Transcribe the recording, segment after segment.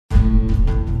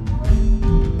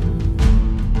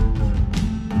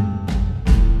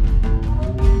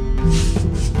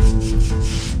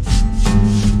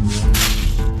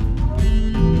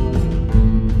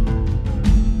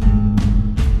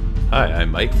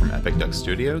Mike from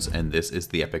epicduckstudios, and this is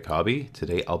the Epic Hobby.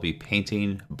 Today I'll be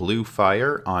painting blue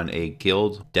fire on a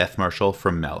guild death marshal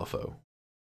from Malifaux.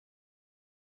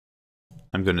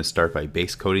 I'm going to start by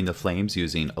base coating the flames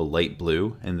using a light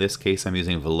blue. In this case I'm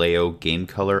using Vallejo Game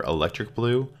Color Electric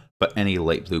Blue, but any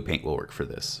light blue paint will work for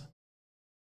this.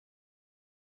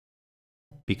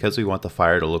 Because we want the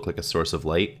fire to look like a source of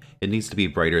light, it needs to be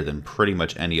brighter than pretty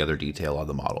much any other detail on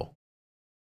the model.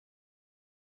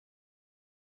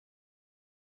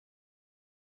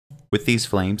 With these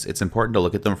flames, it's important to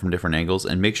look at them from different angles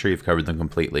and make sure you've covered them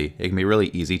completely. It can be really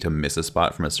easy to miss a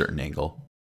spot from a certain angle.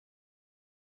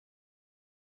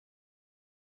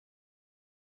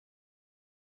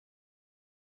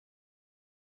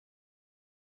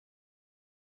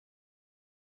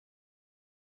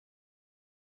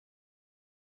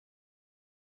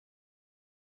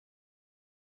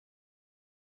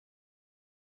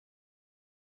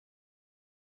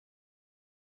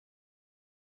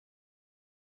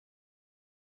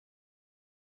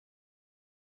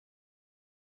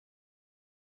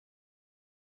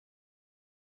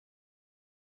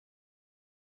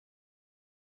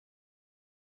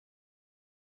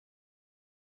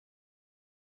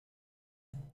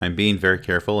 I'm being very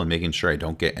careful and making sure I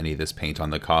don't get any of this paint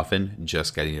on the coffin,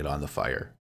 just getting it on the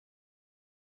fire.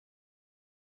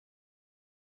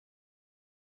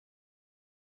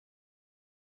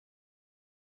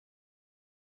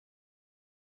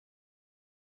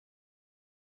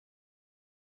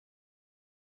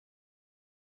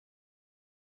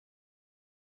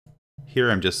 Here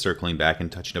I'm just circling back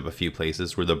and touching up a few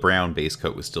places where the brown base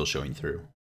coat was still showing through.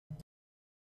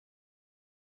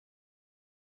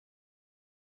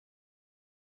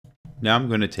 Now I'm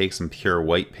going to take some pure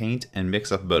white paint and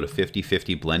mix up about a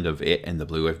 50-50 blend of it and the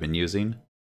blue I've been using.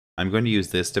 I'm going to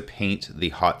use this to paint the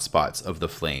hot spots of the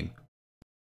flame.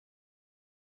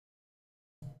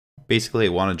 Basically, I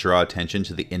want to draw attention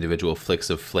to the individual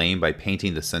flicks of flame by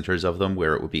painting the centers of them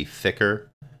where it would be thicker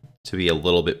to be a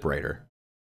little bit brighter.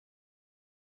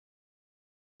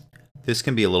 This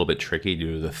can be a little bit tricky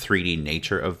due to the 3D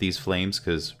nature of these flames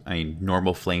because,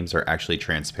 normal flames are actually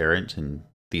transparent and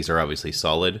these are obviously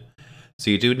solid. So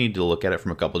you do need to look at it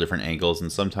from a couple different angles,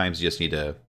 and sometimes you just need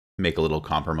to make a little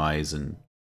compromise and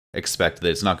expect that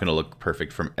it's not going to look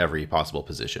perfect from every possible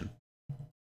position.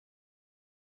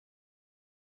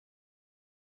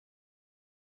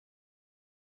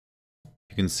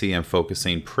 You can see I'm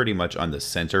focusing pretty much on the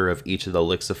center of each of the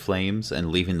licks of flames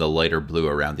and leaving the lighter blue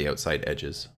around the outside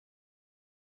edges.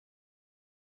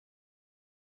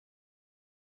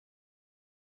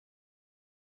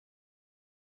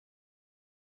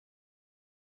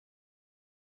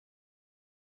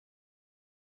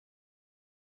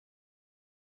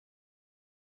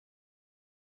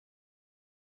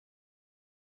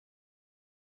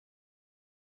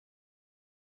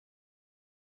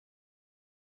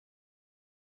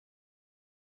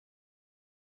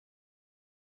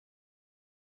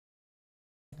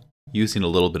 Using a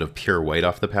little bit of pure white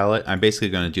off the palette, I'm basically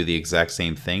going to do the exact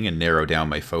same thing and narrow down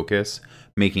my focus,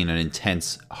 making an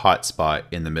intense hot spot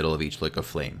in the middle of each lick of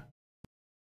flame.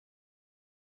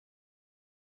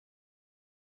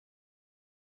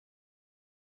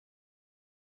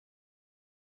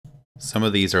 Some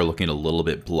of these are looking a little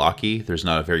bit blocky. There's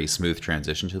not a very smooth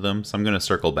transition to them, so I'm going to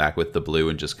circle back with the blue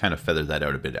and just kind of feather that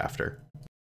out a bit after.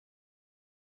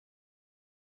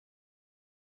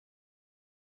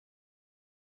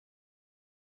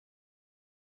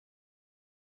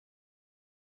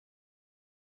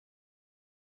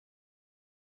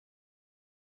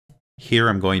 Here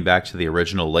I'm going back to the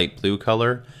original light blue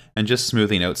color and just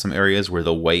smoothing out some areas where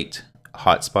the white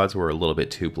hot spots were a little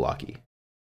bit too blocky.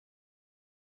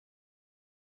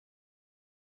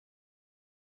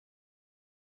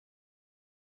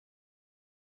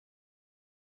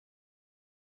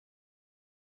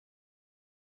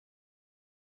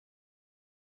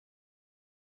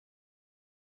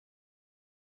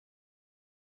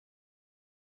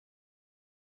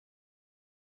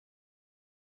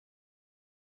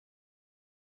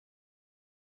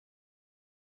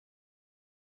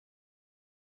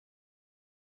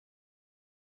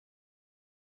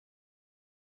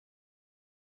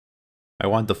 I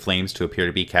want the flames to appear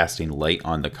to be casting light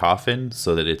on the coffin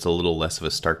so that it's a little less of a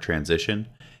stark transition.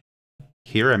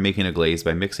 Here I'm making a glaze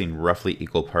by mixing roughly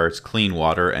equal parts clean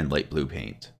water and light blue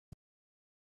paint.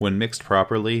 When mixed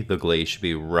properly, the glaze should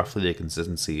be roughly the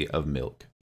consistency of milk.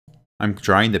 I'm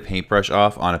drying the paintbrush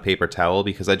off on a paper towel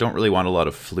because I don't really want a lot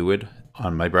of fluid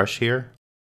on my brush here.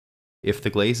 If the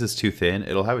glaze is too thin,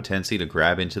 it'll have a tendency to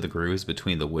grab into the grooves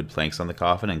between the wood planks on the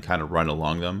coffin and kind of run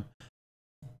along them.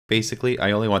 Basically,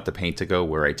 I only want the paint to go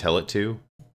where I tell it to,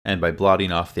 And by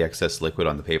blotting off the excess liquid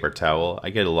on the paper towel, I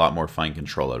get a lot more fine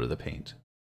control out of the paint.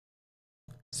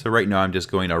 So right now I'm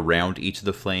just going around each of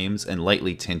the flames and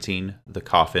lightly tinting the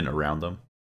coffin around them.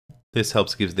 This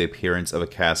helps give the appearance of a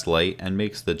cast light and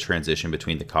makes the transition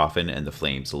between the coffin and the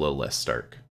flames a little less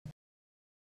stark.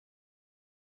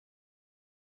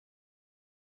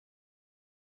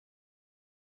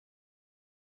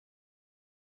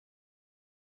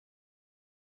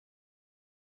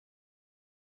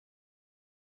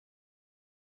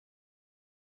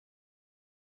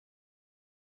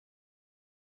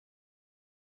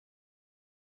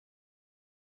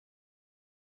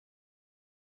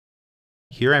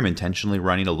 Here I'm intentionally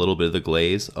running a little bit of the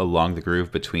glaze along the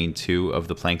groove between two of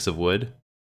the planks of wood.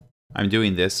 I'm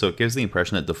doing this so it gives the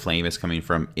impression that the flame is coming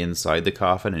from inside the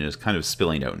coffin and is kind of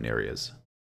spilling out in areas.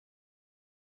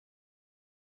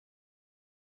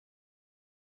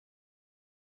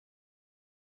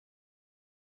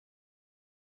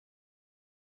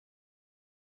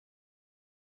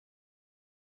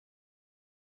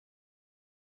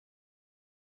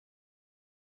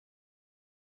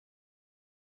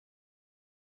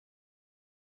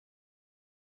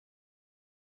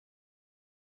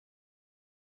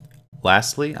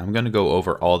 Lastly, I'm going to go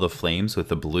over all the flames with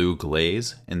the blue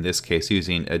glaze, in this case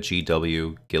using a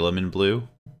GW Gilliman blue.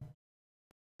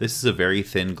 This is a very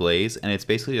thin glaze, and it's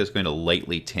basically just going to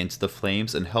lightly tint the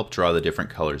flames and help draw the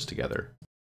different colors together.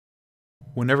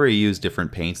 Whenever you use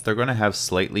different paints, they're going to have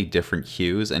slightly different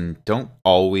hues and don't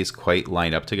always quite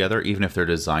line up together, even if they're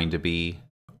designed to be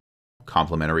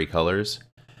complementary colors.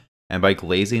 And by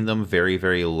glazing them very,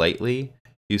 very lightly,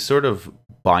 you sort of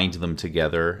bind them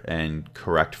together and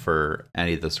correct for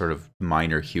any of the sort of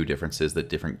minor hue differences that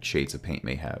different shades of paint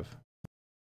may have.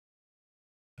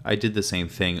 I did the same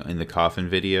thing in the coffin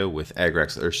video with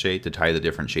Agrax Earthshade to tie the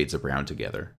different shades of brown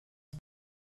together.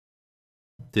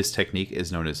 This technique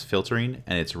is known as filtering,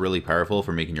 and it's really powerful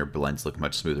for making your blends look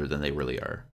much smoother than they really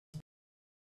are.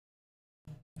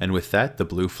 And with that, the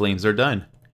blue flames are done.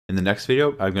 In the next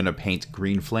video, I'm going to paint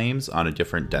green flames on a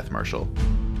different death marshal.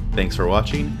 Thanks for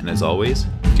watching, and as always,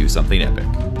 do something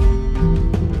epic.